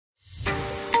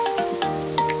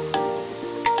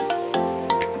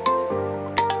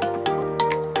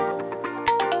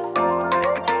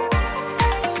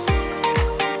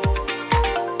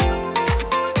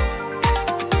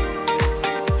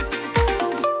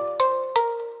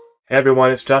Hey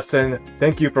everyone, it's Justin.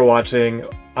 Thank you for watching.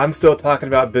 I'm still talking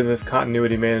about business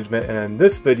continuity management, and in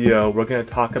this video we're going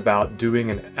to talk about doing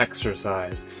an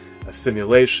exercise, a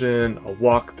simulation, a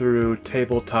walkthrough,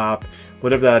 tabletop,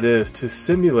 whatever that is, to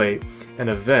simulate an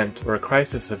event or a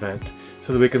crisis event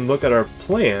so that we can look at our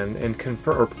plan and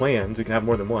confirm, or plans, we can have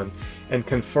more than one, and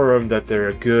confirm that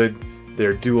they're good,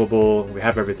 they're doable, we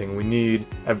have everything we need,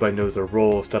 everybody knows their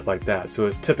role, stuff like that. So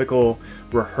it's typical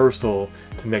rehearsal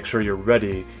to make sure you're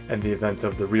ready in the event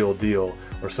of the real deal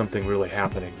or something really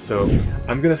happening. So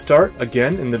I'm going to start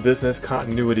again in the business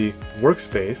continuity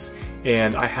workspace,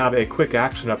 and I have a quick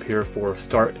action up here for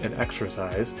start an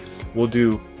exercise. We'll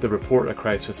do the report a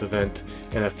crisis event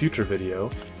in a future video,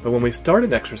 but when we start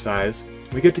an exercise,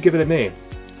 we get to give it a name.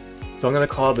 So I'm going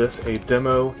to call this a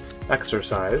demo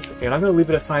exercise, and I'm going to leave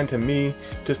it assigned to me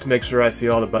just to make sure I see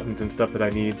all the buttons and stuff that I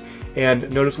need. And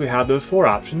notice we have those four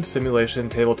options: simulation,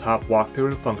 tabletop, walkthrough,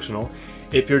 and functional.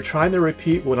 If you're trying to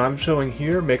repeat what I'm showing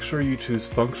here, make sure you choose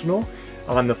functional.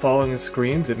 On the following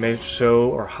screens, it may show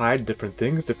or hide different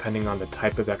things depending on the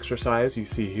type of exercise you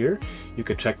see here. You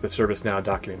can check the ServiceNow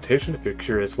documentation if you're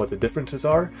curious what the differences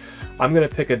are. I'm going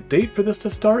to pick a date for this to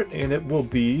start, and it will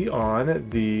be on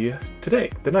today,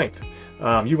 the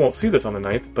 9th. You won't see this on the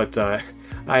 9th, but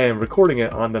I am recording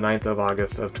it on the 9th of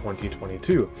August of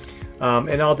 2022.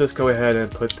 And I'll just go ahead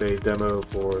and put the demo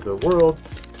for the world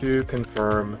to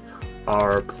confirm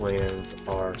our plans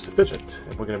are sufficient,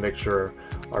 and we're going to make sure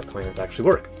our plans actually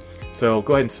work. So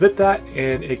go ahead and submit that,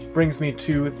 and it brings me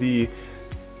to the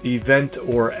event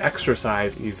or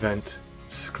exercise event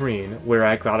screen where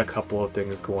I got a couple of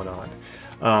things going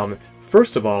on.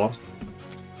 First of all,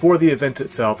 for the event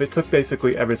itself, it took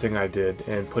basically everything I did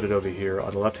and put it over here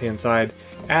on the left hand side,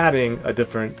 adding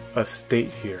a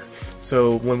state here.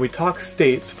 So when we talk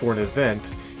states for an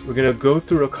event, we're going to go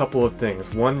through a couple of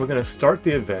things. One, we're going to start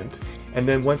the event, and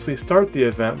then once we start the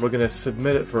event, we're going to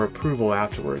submit it for approval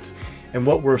afterwards. And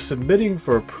what we're submitting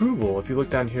for approval, if you look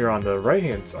down here on the right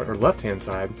hand or left hand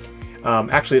side,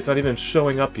 actually it's not even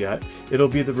showing up yet, it'll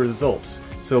be the results.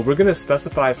 So we're going to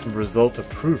specify some result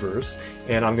approvers,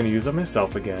 and I'm going to use them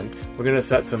myself again. We're going to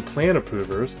set some plan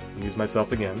approvers, use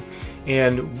myself again.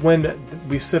 And when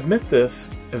we submit this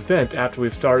event after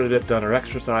we've started it, done our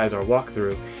exercise, our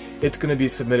walkthrough, it's going to be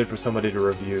submitted for somebody to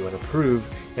review and approve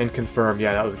and confirm,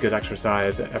 yeah, that was a good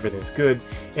exercise, everything's good.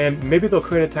 And maybe they'll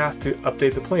create a task to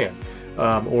update the plan,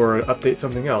 or update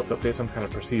something else, update some kind of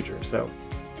procedure.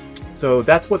 So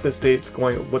that's what the state's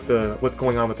what's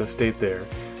going on with the state there.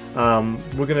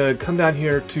 We're going to come down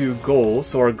here to goals.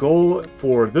 So our goal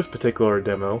for this particular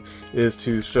demo is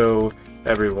to show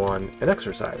everyone an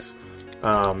exercise.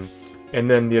 And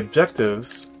then the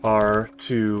objectives are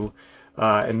to,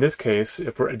 in this case,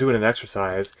 if we're doing an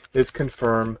exercise, is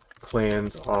confirm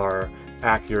plans are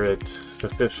accurate,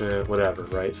 sufficient, whatever,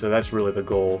 right? So that's really the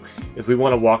goal, is we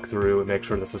want to walk through and make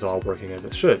sure this is all working as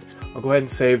it should. I'll go ahead and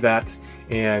save that,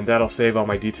 and that'll save all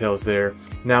my details there.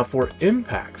 Now for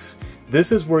impacts,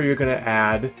 this is where you're going to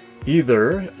add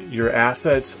either your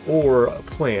assets or a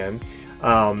plan.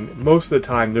 Most of the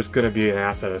time there's going to be an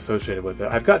asset associated with it.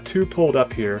 I've got two pulled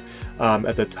up here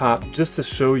at the top just to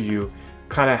show you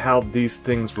kind of how these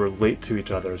things relate to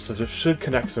each other, so it should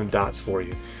connect some dots for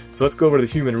you. So let's go over to the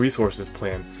human resources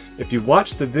plan. If you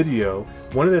watched the video,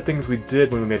 one of the things we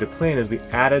did when we made a plan is we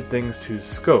added things to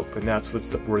scope, and that's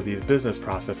where these business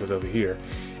processes over here.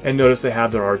 And notice they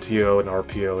have their RTO and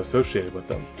RPO associated with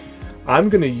them. I'm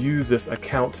going to use this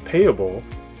accounts payable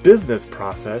business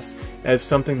process as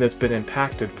something that's been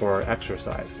impacted for our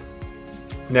exercise.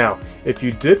 Now, if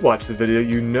you did watch the video,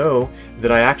 you know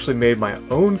that I actually made my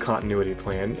own continuity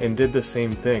plan and did the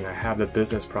same thing. I have the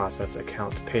business process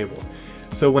accounts payable.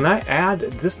 So when I add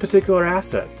this particular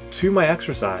asset to my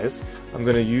exercise, I'm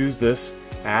going to use this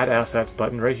Add Assets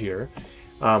button right here.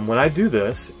 When I do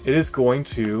this, it is going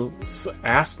to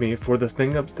ask me for the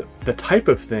type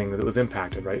of thing that was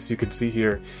impacted, right? So you can see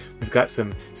here, we've got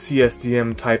some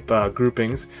CSDM type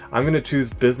groupings. I'm going to choose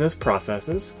business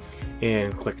processes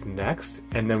and click next,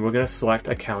 and then we're going to select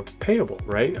accounts payable,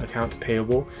 right? Accounts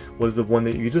payable was the one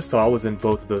that you just saw was in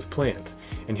both of those plans.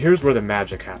 And here's where the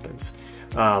magic happens.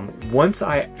 Once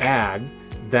I add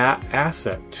that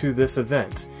asset to this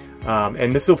event,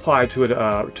 and this will apply to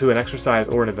an exercise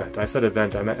or an event. I said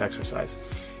event, I meant exercise.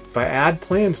 If I add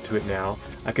plans to it now,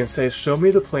 I can say show me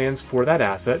the plans for that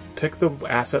asset, pick the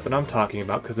asset that I'm talking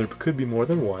about, because there could be more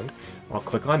than one. I'll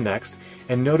click on next,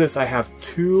 and notice I have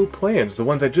two plans, the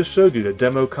ones I just showed you, the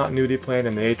demo continuity plan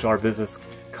and the HR business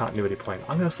continuity plan.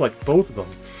 I'm going to select both of them,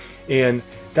 and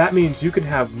that means you can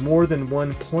have more than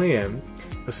one plan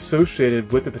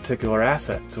associated with a particular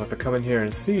asset. So if I come in here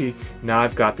and see, now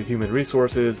I've got the human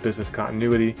resources, business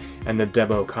continuity, and the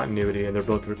demo continuity, and they're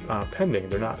both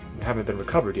pending. Haven't been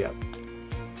recovered yet.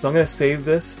 So I'm going to save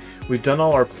this. We've done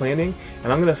all our planning,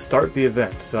 and I'm going to start the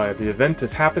event. So the event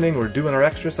is happening. We're doing our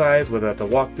exercise, whether that's a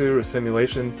walkthrough, a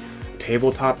simulation,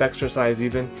 tabletop exercise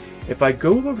even. If I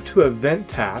go over to event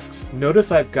tasks,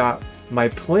 notice I've got my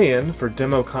plan for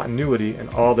demo continuity and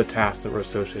all the tasks that were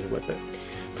associated with it.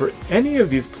 For any of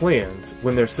these plans,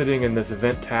 when they're sitting in this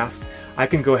event task, I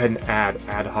can go ahead and add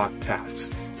ad hoc tasks.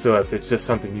 So if it's just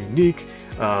something unique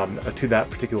to that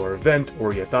particular event,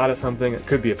 or you thought of something, it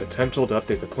could be a potential to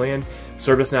update the plan.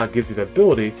 ServiceNow gives you the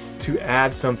ability to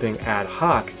add something ad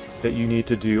hoc that you need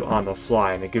to do on the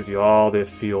fly, and it gives you all the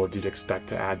fields you'd expect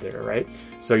to add there, right?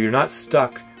 So you're not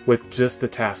stuck with just the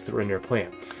tasks that were in your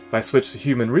plan. If I switch to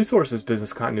Human Resources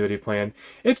Business Continuity Plan,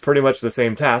 it's pretty much the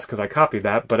same task because I copied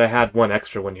that, but I had one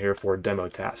extra one here for demo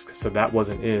task. So that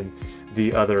wasn't in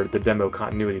the demo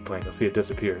continuity plan. You'll see it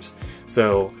disappears.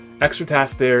 So extra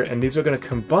task there, and these are going to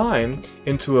combine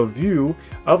into a view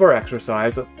of our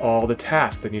exercise of all the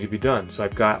tasks that need to be done. So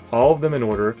I've got all of them in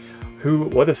order,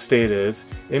 what the state is,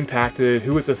 impacted,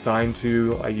 who it's assigned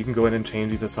to. You can go in and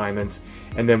change these assignments,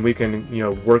 and then we can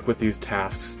work with these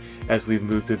tasks as we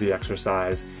move through the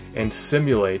exercise and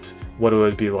simulate what it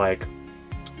would be like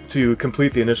to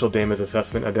complete the initial damage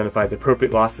assessment, identify the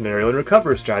appropriate loss scenario, and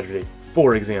recovery strategy,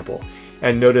 for example.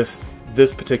 And notice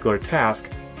this particular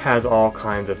task has all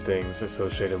kinds of things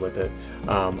associated with it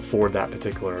for that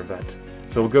particular event.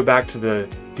 So we'll go back to the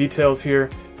details here.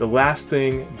 The last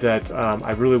thing that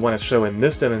I really want to show in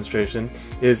this demonstration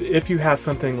is if you have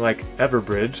something like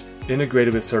Everbridge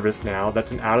integrated with ServiceNow,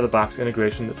 that's an out-of-the-box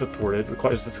integration that's supported,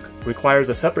 requires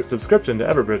a separate subscription to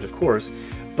Everbridge, of course,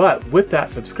 but with that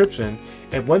subscription,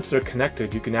 and once they're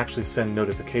connected, you can actually send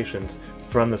notifications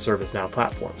from the ServiceNow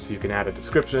platform. So you can add a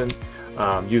description,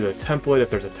 use a template if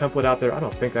there's a template out there. I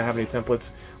don't think I have any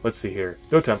templates. Let's see here.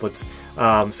 No templates.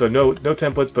 So no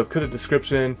templates, but could a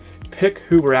description, pick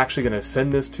who we're actually going to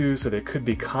send this to. So they could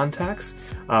be contacts,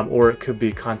 or it could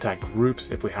be contact groups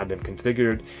if we had them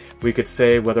configured. We could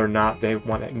say whether or not they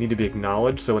need to be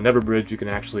acknowledged. So in Everbridge, you can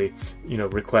actually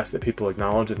request that people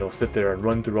acknowledge it, and it'll sit there and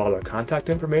run through all their contact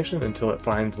information until it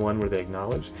finds one where they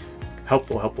acknowledge.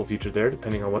 Helpful feature there,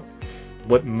 depending on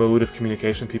what mode of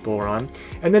communication people are on.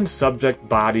 And then subject,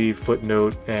 body,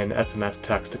 footnote, and SMS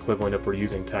text equivalent if we're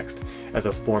using text as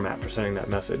a format for sending that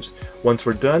message. Once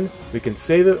we're done, we can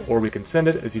save it or we can send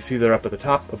it, as you see there up at the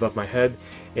top above my head,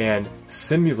 and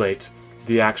simulate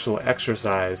the actual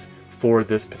exercise for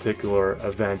this particular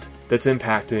event that's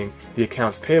impacting the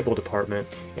accounts payable department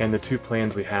and the two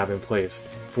plans we have in place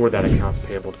for that accounts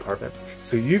payable department.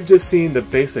 So you've just seen the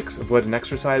basics of what an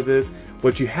exercise is.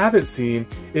 What you haven't seen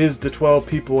is the 12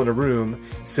 people in a room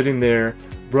sitting there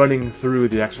running through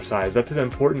the exercise. That's an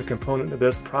important component of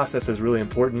this. Process is really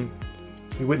important.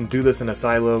 You wouldn't do this in a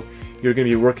silo. You're going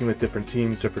to be working with different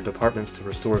teams, different departments to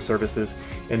restore services,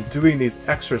 and doing these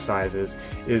exercises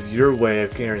is your way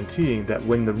of guaranteeing that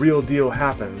when the real deal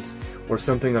happens or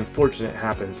something unfortunate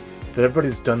happens, that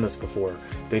everybody's done this before.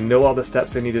 They know all the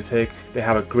steps they need to take. They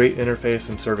have a great interface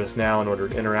in ServiceNow in order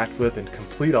to interact with and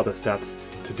complete all the steps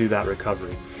to do that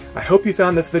recovery. I hope you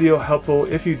found this video helpful.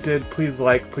 If you did, please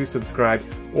like, please subscribe,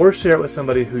 or share it with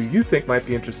somebody who you think might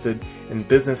be interested in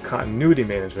business continuity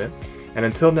management. And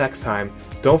until next time,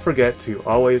 don't forget to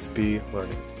always be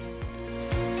learning.